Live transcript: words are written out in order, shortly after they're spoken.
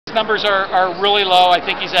Numbers are really low. I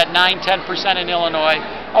think he's at 9–10% in Illinois.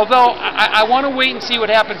 Although I want to wait and see what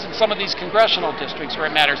happens in some of these congressional districts where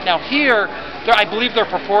it matters. Now here, I believe they're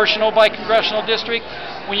proportional by congressional district.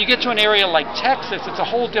 When you get to an area like Texas, it's a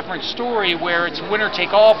whole different story where it's winner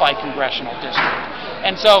take all by congressional district.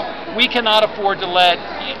 And so we cannot afford to let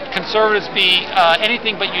conservatives be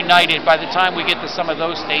anything but united by the time we get to some of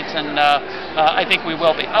those states, and I think we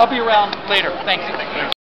will be. I'll be around later. Thank you.